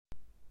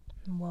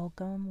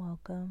Welcome,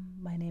 welcome.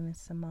 My name is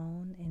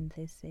Simone, and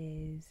this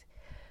is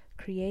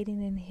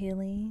Creating and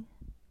Healing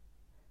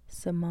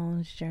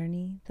Simone's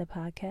Journey, the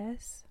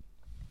podcast.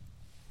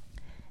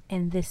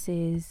 And this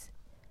is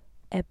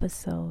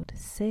episode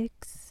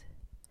 6,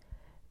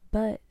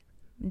 but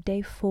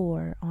day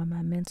 4 on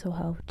my mental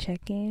health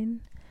check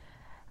in.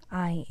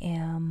 I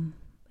am,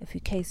 if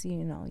in case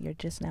you're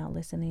just now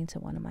listening to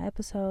one of my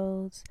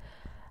episodes,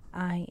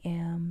 I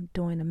am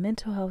doing a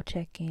mental health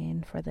check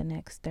in for the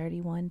next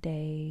 31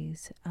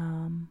 days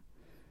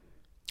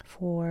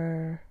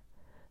for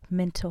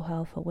Mental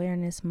Health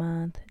Awareness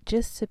Month,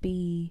 just to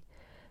be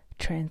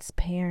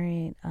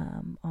transparent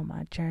on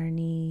my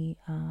journey.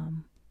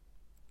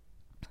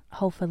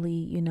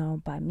 Hopefully,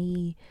 by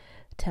me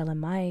telling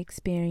my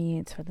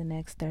experience for the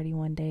next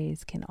 31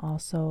 days can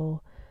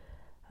also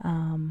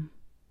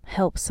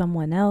help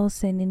someone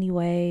else in any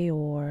way,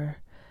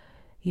 or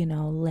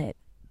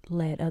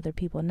let other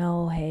people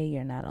know, hey,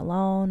 you're not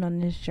alone on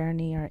this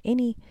journey, or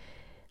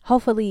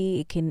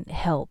hopefully it can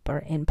help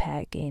or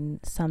impact in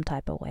some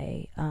type of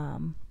way.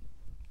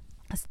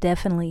 It's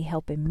definitely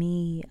helping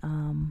me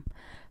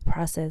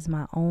process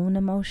my own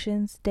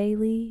emotions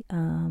daily.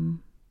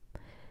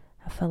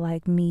 I feel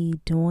like me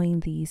doing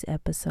these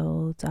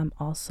episodes, I'm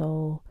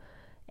also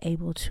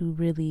able to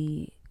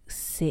really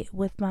sit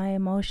with my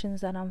emotions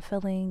that I'm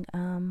feeling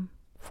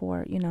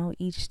for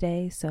each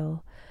day.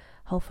 So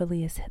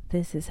hopefully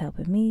this is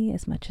helping me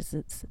as much as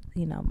it's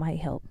might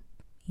help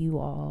you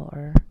all,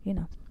 or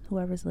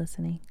whoever's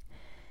listening.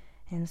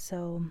 And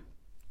so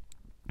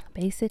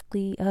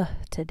basically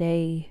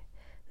today,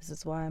 this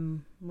is why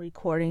I'm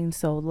recording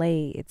so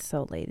late. It's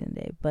so late in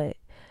the day, but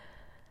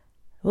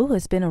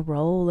it's been a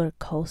roller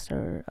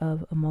coaster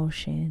of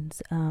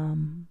emotions.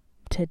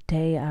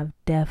 Today I've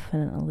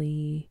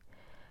definitely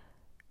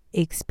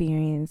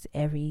experienced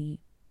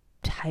every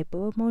type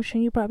of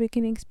emotion you probably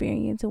can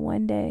experience in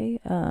one day.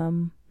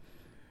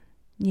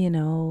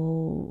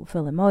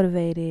 Feeling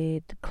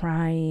motivated,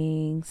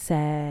 crying,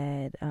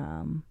 sad,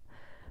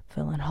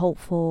 feeling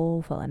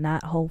hopeful, feeling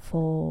not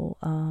hopeful,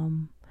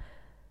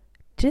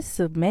 just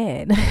so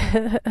mad.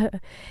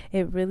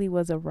 It really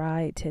was a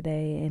ride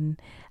today, and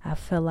I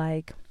feel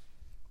like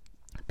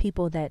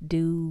people that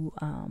do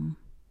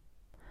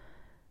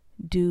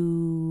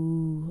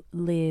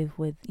live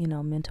with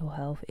mental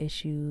health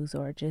issues,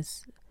 or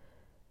just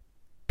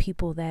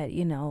people that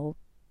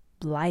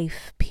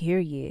life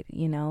period,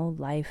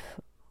 lives,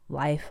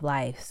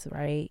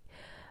 right,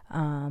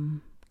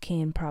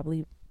 can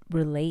probably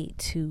relate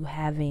to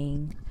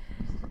having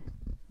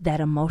that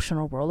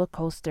emotional roller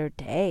coaster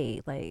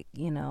day, like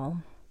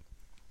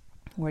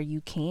where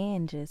you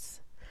can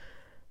just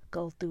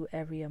go through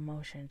every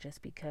emotion,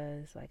 just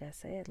because, like I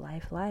said,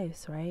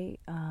 lives, right?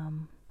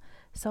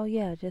 So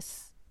yeah,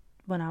 just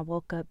when I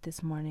woke up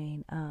this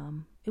morning,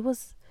 it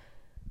was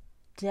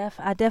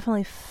I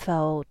definitely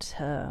felt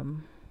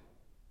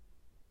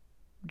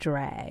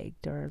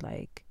dragged, or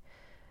like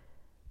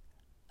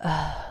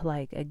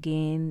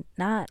again,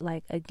 not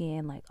like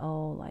again, like,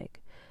 oh,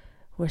 like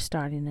we're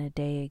starting a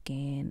day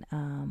again.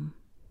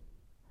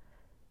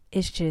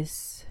 It's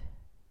just,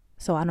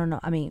 so I don't know.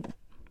 I mean,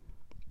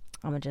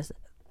 I'm gonna just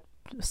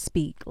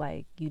speak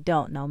like you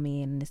don't know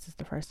me, and this is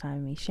the first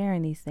time me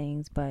sharing these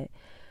things, but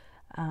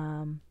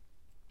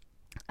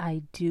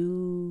I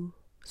do.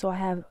 So I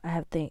have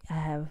things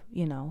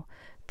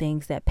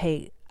that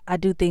pay. I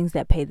do things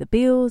that pay the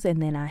bills,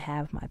 and then I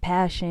have my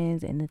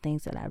passions and the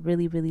things that I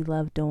really, really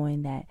love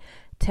doing that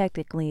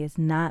technically is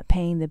not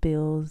paying the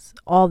bills,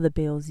 all the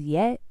bills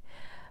yet,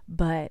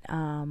 but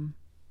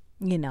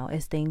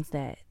it's things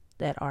that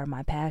are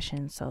my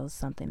passion. So it's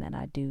something that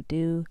I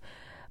do.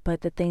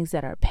 But the things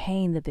that are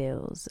paying the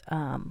bills,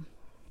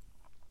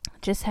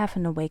 just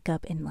having to wake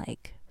up and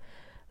like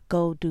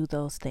go do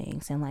those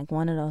things. And like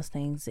one of those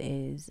things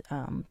is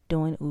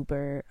doing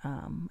Uber.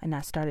 And I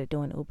started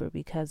doing Uber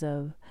because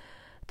of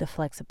the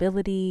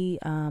flexibility,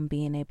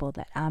 being able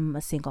that I'm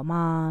a single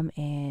mom,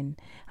 and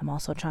I'm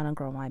also trying to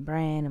grow my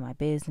brand and my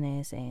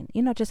business, and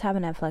just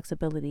having that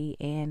flexibility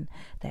and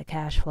that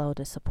cash flow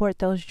to support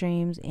those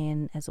dreams,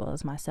 and as well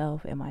as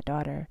myself and my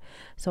daughter.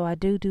 So I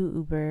do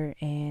Uber,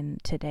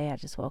 and today I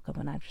just woke up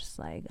and I just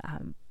like,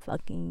 I'm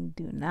fucking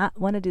do not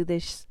want to do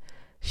this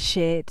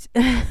shit.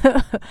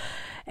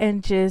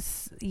 And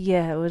just,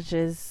 yeah, it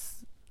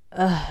was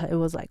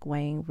like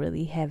weighing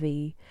really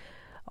heavy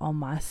on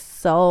my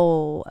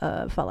soul.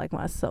 Felt like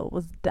my soul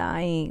was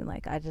dying.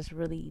 Like I just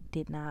really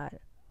did not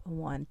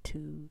want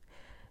to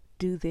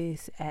do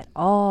this at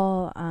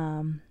all.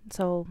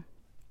 So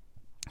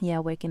yeah,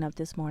 waking up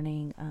this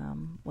morning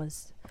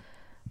was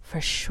for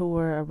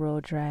sure a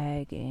real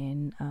drag,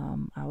 and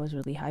I was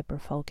really hyper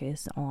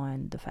focused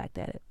on the fact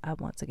that I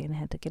once again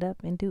had to get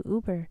up and do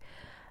Uber.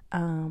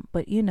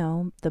 But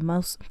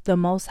the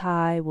most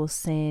high will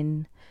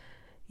send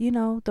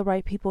the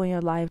right people in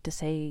your life to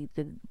say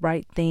the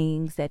right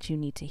things that you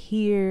need to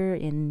hear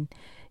in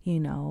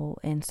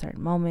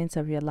certain moments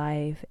of your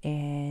life.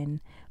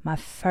 And my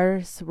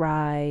first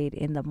ride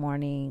in the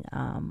morning,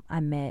 I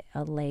met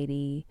a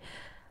lady.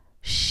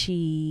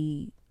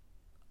 She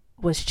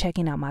was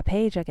checking out my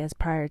page, I guess,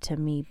 prior to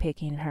me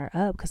picking her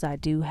up, because I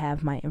do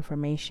have my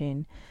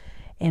information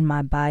in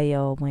my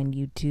bio. When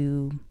you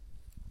do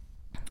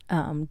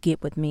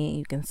get with me,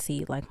 you can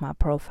see like my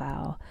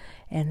profile.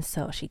 And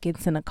so she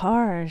gets in the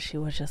car and she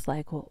was just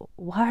like, well,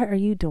 why are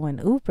you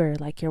doing Uber?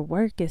 Like, your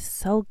work is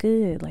so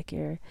good, like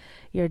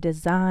your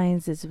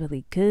designs is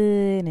really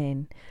good.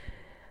 And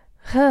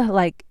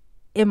like,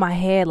 in my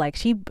head, like,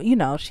 she, you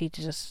know, she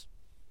just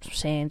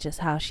saying just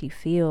how she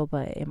feel,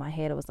 but in my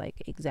head it was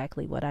like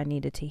exactly what I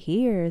needed to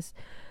hear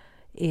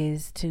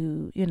is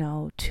to, you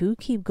know, to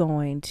keep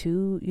going,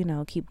 to, you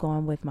know, keep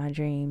going with my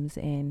dreams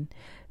and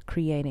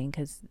creating,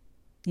 because,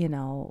 you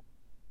know,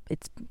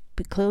 it's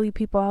clearly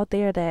people out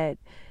there that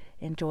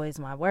enjoys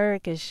my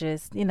work. It's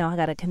just, you know, I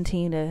got to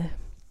continue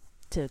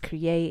to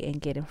create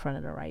and get in front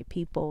of the right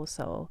people,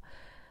 so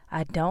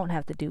I don't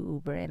have to do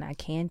Uber, and I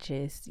can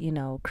just, you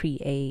know,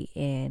 create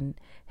and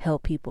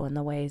help people in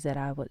the ways that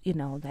I would, you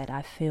know, that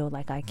I feel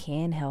like I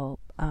can help.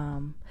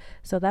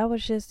 So that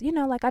was just, you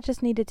know, like, I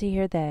just needed to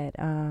hear that.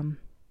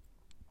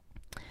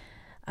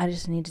 I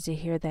just needed to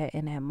hear that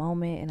in that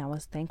moment, and I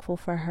was thankful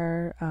for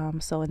her.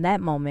 So in that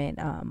moment,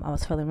 I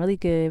was feeling really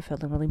good,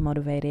 feeling really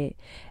motivated,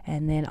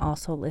 and then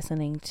also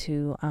listening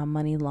to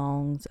Money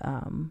Long's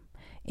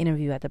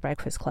interview at the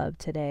Breakfast Club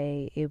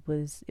today. It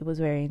was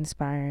very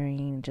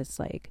inspiring, just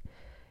like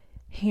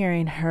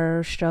hearing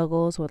her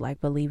struggles with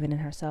like believing in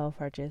herself,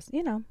 or just,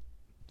 you know,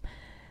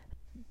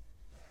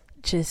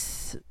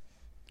 just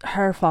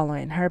her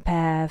following her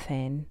path,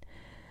 and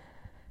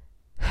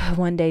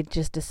one day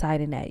just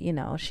deciding that, you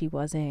know, she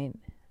wasn't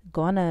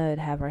gonna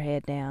have her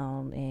head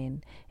down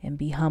and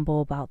be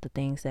humble about the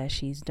things that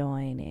she's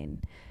doing,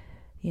 and,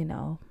 you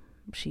know,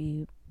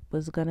 she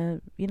was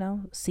gonna, you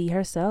know, see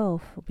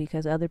herself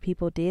because other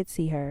people did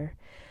see her.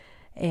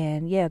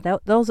 And yeah,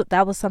 that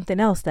was something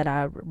else that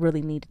I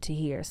really needed to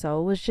hear. So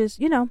it was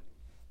just, you know,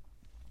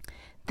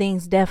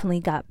 things definitely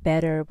got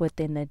better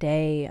within the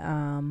day,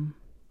 as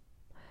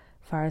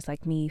far as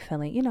like me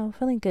feeling, you know,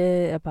 feeling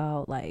good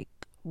about like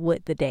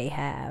what the day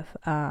have.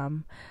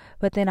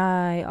 But then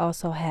I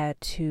also had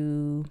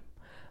to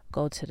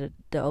go to the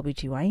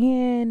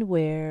OBGYN,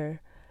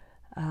 where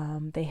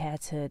they had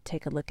to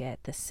take a look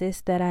at the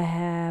cyst that I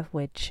have,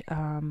 which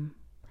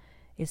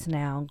is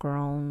now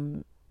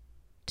grown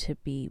to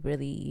be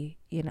really,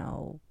 you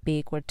know,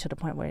 big, or to the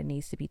point where it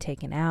needs to be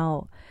taken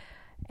out.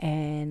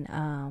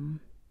 And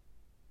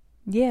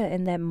yeah,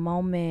 in that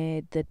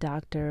moment, the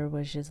doctor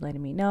was just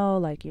letting me know,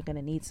 like, you're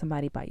gonna need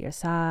somebody by your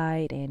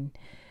side, and,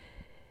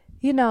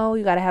 you know,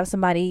 you got to have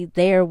somebody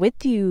there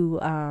with you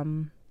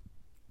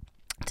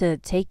to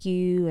take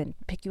you and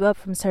pick you up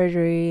from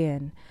surgery,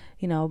 and,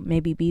 you know,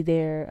 maybe be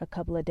there a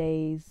couple of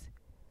days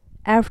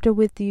after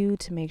with you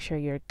to make sure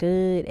you're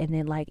good. And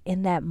then, like,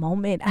 in that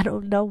moment, I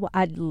don't know,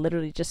 I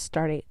literally just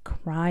started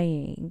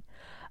crying,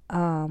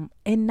 and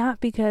not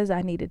because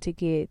I needed to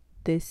get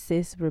this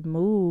cyst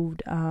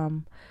removed.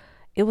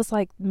 It was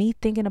like me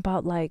thinking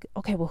about, like,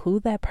 okay, well, who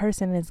that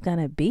person is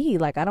gonna be.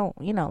 Like, I don't,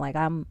 you know, like,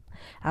 I'm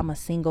a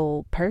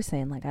single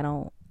person. Like, I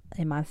don't,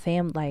 in my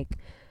family, like,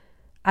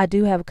 I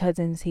do have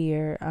cousins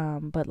here,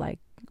 but like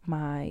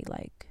my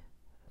like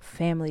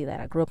family that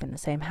I grew up in the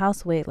same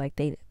house with, like,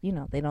 they, you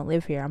know, they don't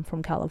live here. I'm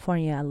from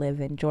California. I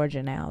live in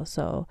Georgia now.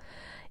 So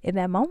in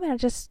that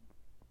moment,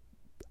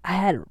 I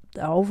had an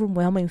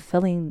overwhelming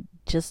feeling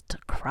just to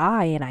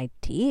cry, and I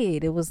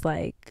did. It was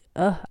like,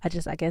 I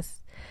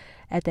guess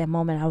at that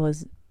moment I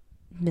was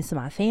missing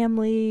my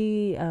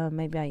family.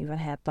 Maybe I even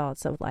had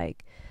thoughts of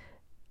like,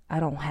 I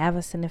don't have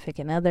a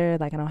significant other.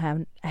 Like, I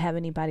don't have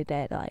anybody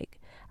that, like,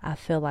 I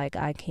feel like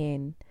I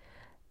can,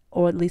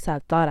 or at least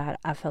I thought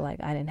I feel like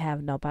I didn't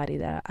have nobody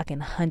that I can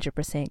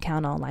 100%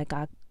 count on. Like,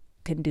 I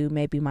can do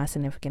maybe my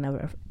significant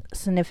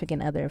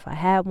other if I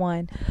had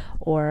one,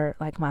 or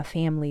like my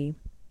family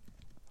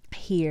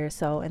here.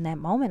 So in that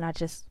moment, I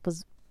just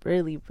was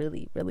really,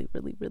 really, really,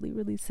 really, really,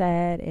 really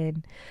sad.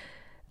 And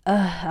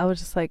I was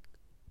just like,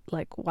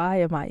 why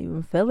am I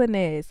even feeling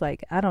this?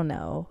 Like, I don't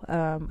know.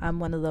 I'm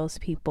one of those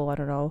people, I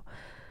don't know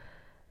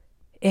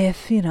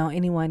if, you know,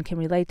 anyone can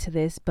relate to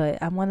this, but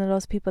I'm one of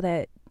those people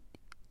that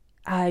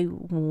I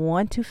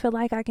want to feel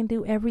like I can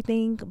do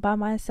everything by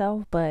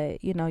myself,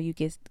 but, you know, you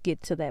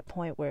get to that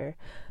point where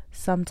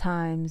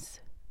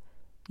sometimes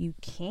you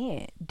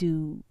can't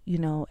do, you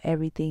know,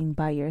 everything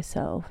by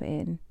yourself.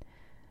 And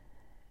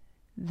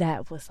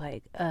that was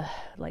like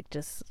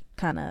just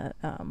kind of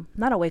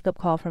not a wake up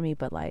call for me,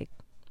 but like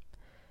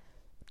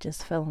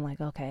just feeling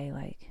like, okay,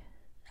 like,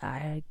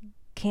 I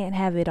can't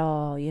have it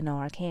all, you know,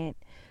 I can't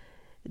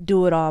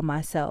do it all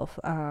myself.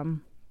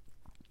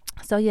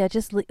 So yeah,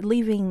 just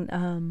leaving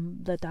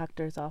the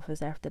doctor's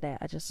office after that,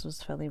 I just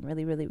was feeling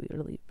really, really,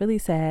 really, really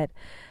sad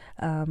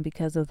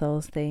because of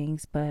those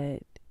things. But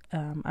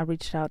I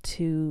reached out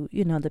to,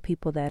 you know, the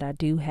people that I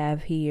do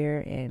have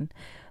here, and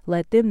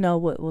let them know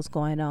what was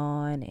going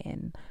on.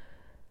 And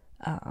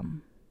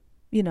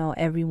you know,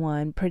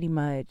 everyone pretty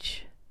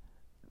much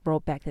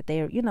wrote back that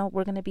they're, you know,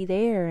 we're gonna be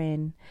there,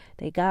 and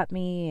they got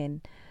me,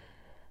 and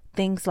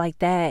things like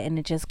that. And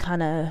it just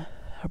kind of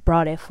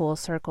brought it full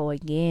circle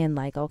again.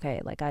 Like,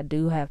 okay, like I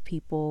do have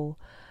people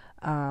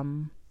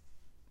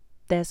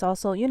that's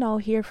also,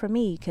 here for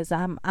me, because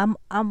I'm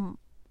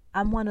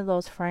one of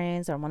those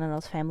friends or one of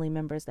those family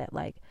members that,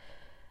 like,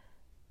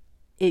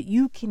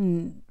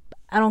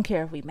 I don't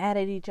care if we mad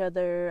at each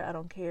other. I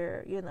don't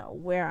care,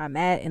 where I'm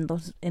at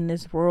in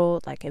this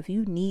world. Like, if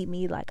you need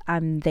me, like,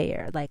 I'm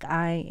there. Like,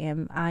 I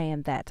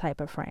am that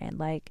type of friend.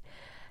 Like,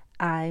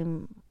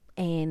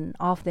 and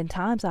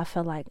oftentimes I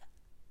feel like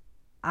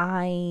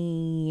I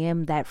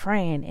am that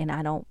friend, and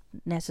I don't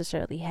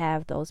necessarily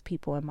have those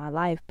people in my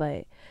life.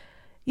 But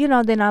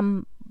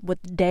then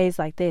with days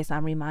like this,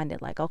 I'm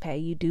reminded, like, okay,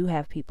 you do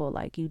have people.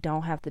 Like, you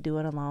don't have to do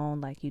it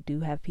alone. Like, you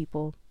do have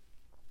people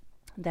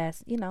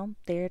that's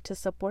there to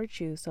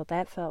support you. So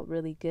that felt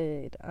really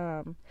good.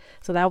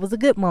 So that was a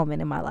good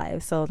moment in my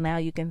life. So now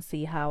you can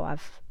see how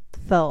I've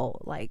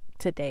felt. Like,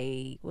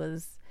 today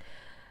was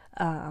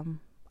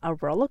a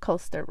roller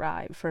coaster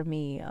ride for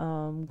me,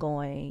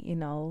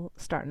 going,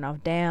 starting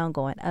off down,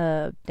 going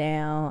up,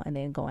 down, and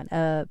then going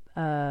up,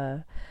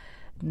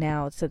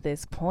 now to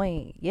this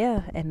point.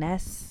 Yeah. And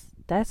that's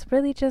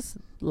really just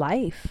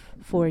life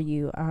for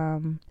you.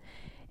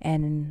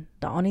 And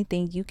the only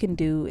thing you can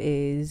do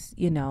is,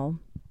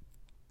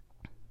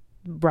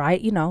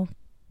 right,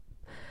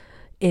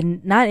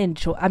 and not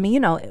enjoy,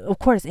 of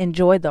course,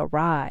 enjoy the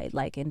ride.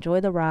 Like,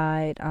 enjoy the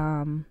ride.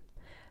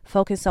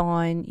 Focus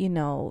on,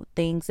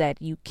 things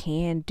that you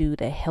can do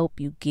to help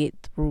you get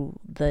through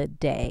the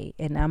day.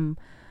 And I'm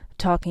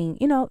talking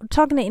to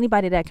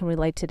anybody that can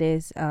relate to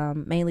this,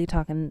 mainly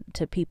talking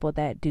to people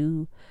that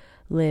do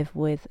live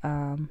with,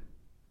 mental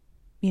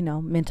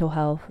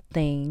health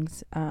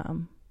things.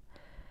 I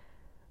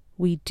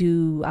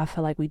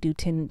feel like we do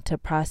tend to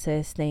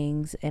process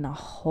things in a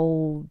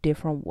whole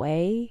different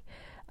way.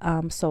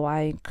 So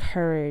I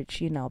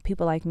encourage,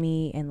 people like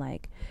me and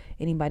like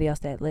anybody else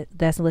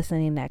that's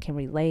listening that can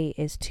relate,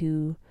 is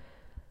to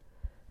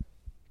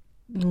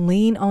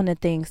lean on the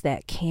things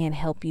that can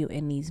help you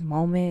in these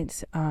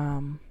moments.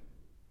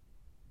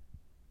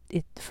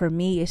 For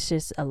me, it's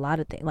just a lot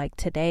of things. Like,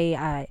 today,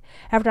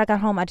 after I got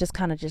home, I just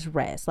kind of just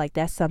rest. Like,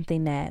 that's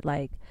something that,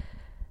 like,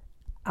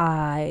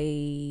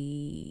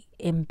 I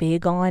am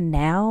big on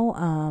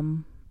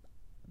now.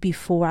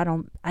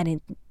 Before, I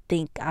didn't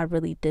think I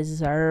really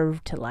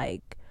deserved to,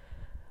 like,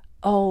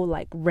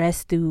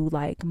 rest through,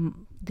 like,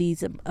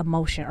 these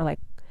emotion, or like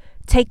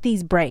take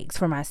these breaks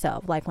for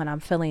myself. Like, when I'm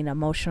feeling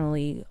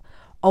emotionally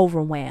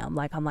overwhelmed,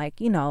 like, I'm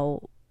like,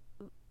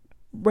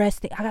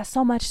 resting. I got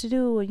so much to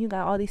do, and you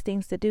got all these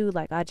things to do.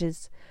 Like, I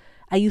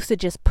used to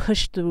just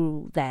push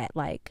through that,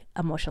 like,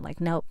 emotion. Like,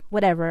 nope,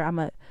 whatever.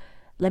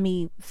 Let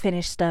me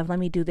finish stuff. Let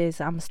me do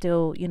this. I'm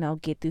still,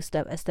 get through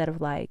stuff, instead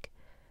of like,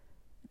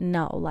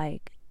 no,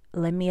 like,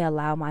 let me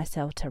allow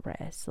myself to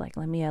rest. Like,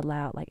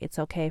 it's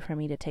okay for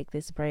me to take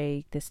this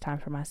break, this time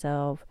for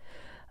myself,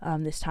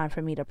 this time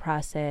for me to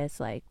process.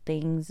 Like,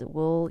 things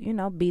will,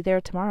 be there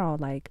tomorrow.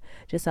 Like,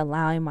 just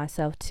allowing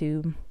myself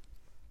to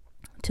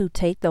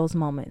take those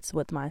moments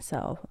with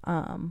myself.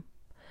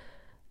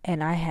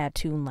 And I had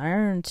to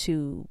learn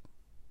to,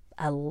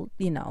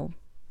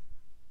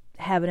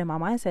 have it in my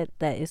mindset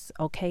that it's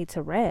okay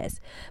to rest.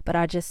 But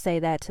I just say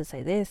that to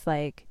say this,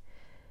 like,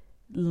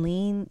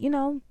 lean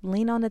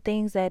on the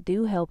things that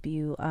do help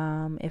you.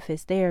 If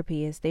it's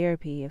therapy, it's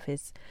therapy. If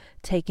it's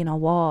taking a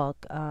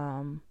walk,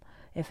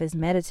 if it's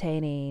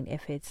meditating,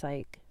 if it's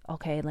like,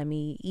 okay, let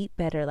me eat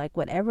better, like,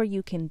 whatever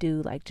you can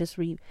do. Like, just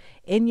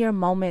in your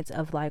moments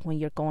of, like, when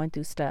you're going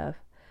through stuff,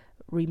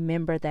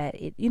 remember that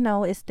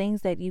it's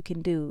things that you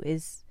can do.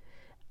 Is,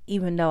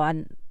 even though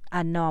I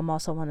know I'm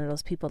also one of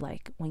those people,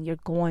 like, when you're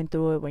going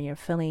through it, when you're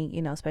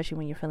feeling, especially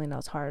when you're feeling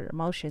those hard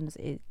emotions,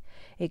 it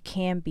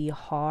can be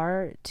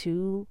hard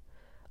to,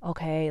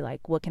 okay,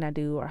 like, what can I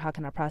do, or how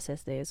can I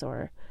process this?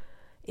 Or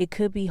it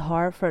could be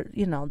hard for,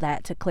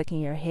 that to click in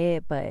your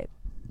head. But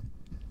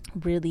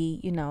really,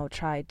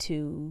 try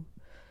to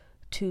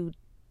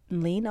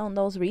lean on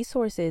those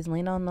resources,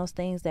 lean on those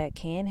things that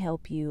can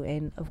help you.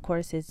 And of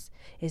course, it's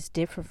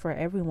different for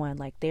everyone.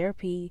 Like,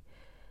 therapy,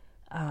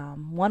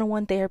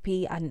 one-on-one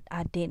therapy,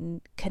 I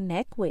didn't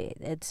connect with,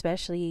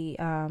 especially,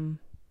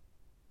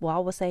 I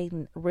would say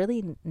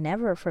really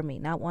never for me,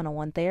 not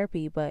one-on-one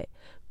therapy, but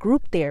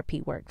group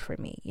therapy worked for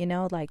me.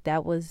 Like,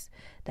 that was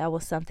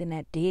something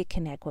that did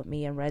connect with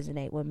me and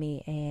resonate with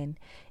me.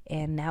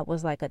 And that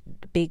was like a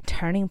big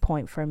turning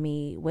point for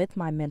me with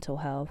my mental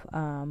health.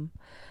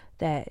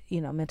 That,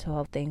 mental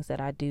health things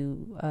that I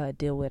do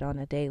deal with on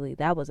a daily,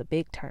 that was a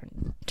big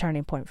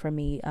turning point for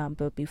me.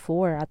 But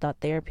before, I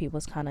thought therapy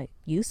was kind of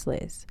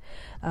useless.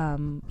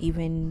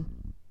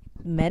 Even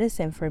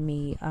medicine for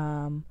me,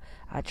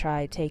 I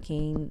tried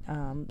taking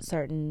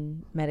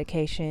certain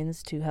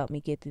medications to help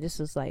me get through. This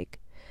was like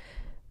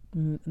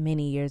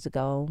many years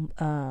ago,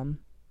 and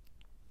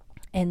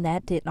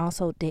that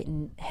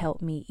didn't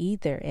help me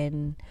either.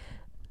 And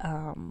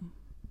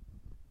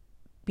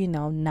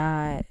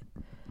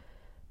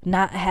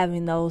not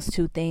having those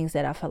two things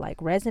that I felt like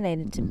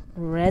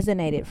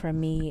resonated for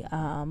me,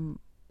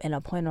 in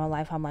a point in my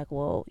life, I'm like,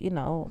 well,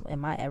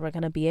 am I ever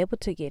going to be able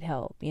to get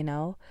help,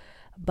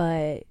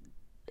 But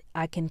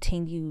I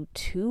continue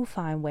to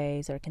find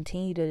ways, or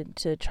continue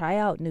to try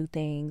out new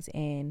things.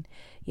 And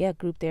yeah,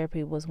 group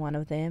therapy was one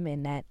of them.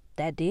 And that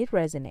did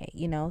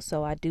resonate,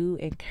 So I do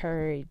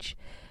encourage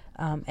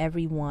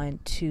everyone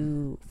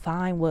to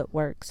find what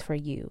works for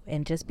you.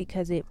 And just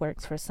because it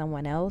works for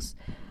someone else,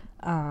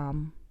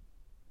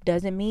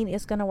 doesn't mean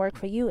it's going to work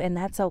for you, and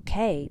that's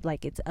okay.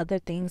 Like, it's other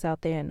things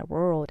out there in the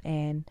world,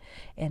 and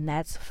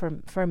that's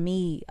for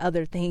me,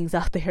 other things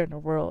out there in the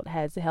world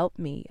has helped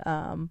me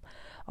on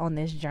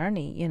this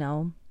journey,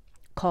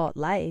 called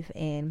life.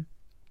 And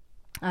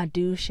I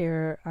do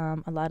share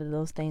a lot of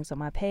those things on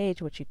my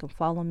page, which you can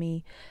follow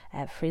me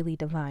at Freely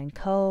Divine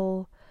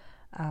Co.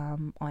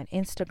 On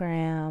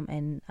Instagram,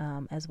 and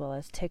as well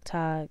as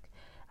TikTok.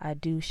 I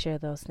do share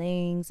those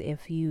things.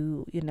 If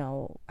you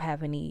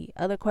have any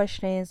other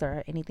questions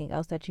or anything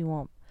else that you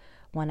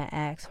want to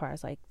ask, as far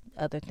as like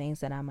other things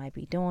that I might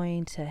be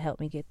doing to help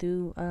me get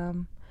through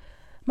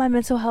my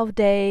mental health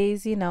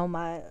days,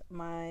 my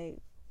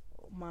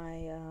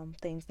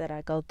things that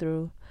I go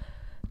through,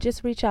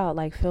 just reach out.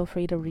 Like, feel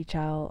free to reach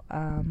out.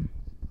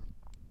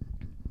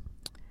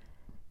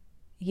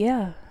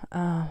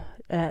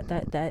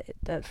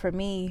 That for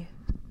me,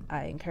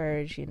 I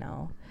encourage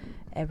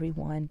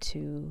everyone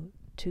to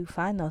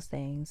find those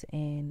things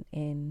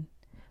and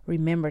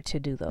remember to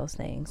do those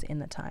things in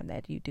the time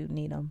that you do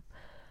need them.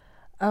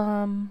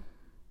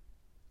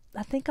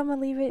 I think I'm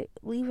gonna leave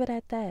it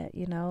at that.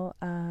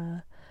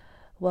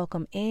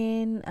 Welcome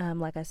in.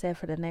 Like I said,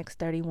 for the next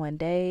 31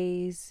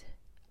 days,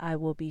 I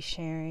will be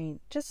sharing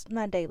just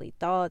my daily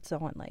thoughts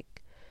on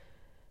like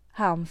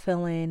how I'm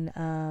feeling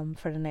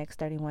for the next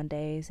 31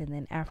 days. And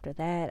then after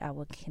that, I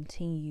will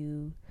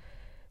continue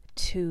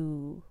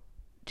to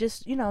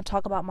just,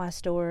 talk about my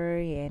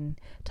story and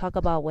talk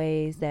about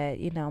ways that,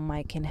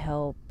 might can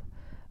help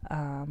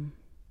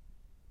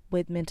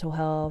with mental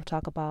health,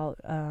 talk about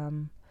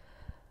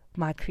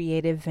my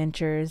creative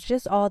ventures,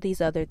 just all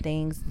these other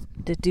things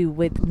to do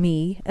with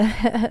me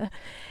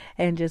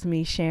and just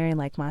me sharing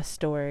like my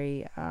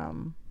story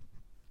and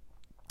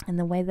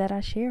the way that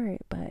I share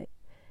it. But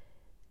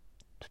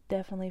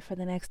definitely for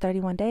the next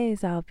 31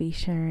 days, I'll be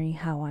sharing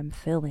how I'm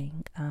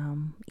feeling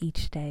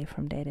each day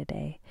from day to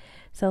day.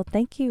 So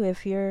thank you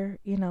if you're,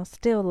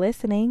 still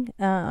listening.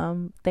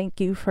 Thank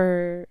you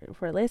for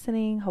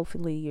listening.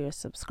 Hopefully you're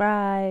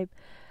subscribed.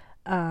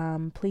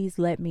 Please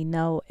let me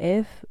know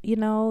if,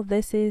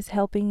 this is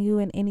helping you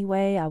in any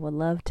way. I would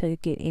love to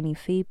get any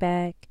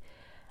feedback.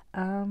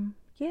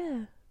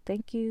 Yeah,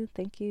 thank you.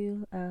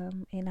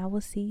 And I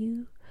will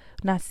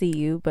not see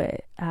you,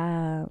 but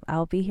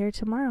I'll be here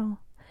tomorrow.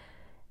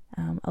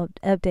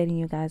 Updating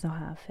you guys on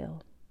how I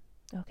feel.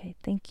 Okay,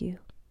 thank you.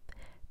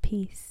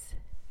 Peace.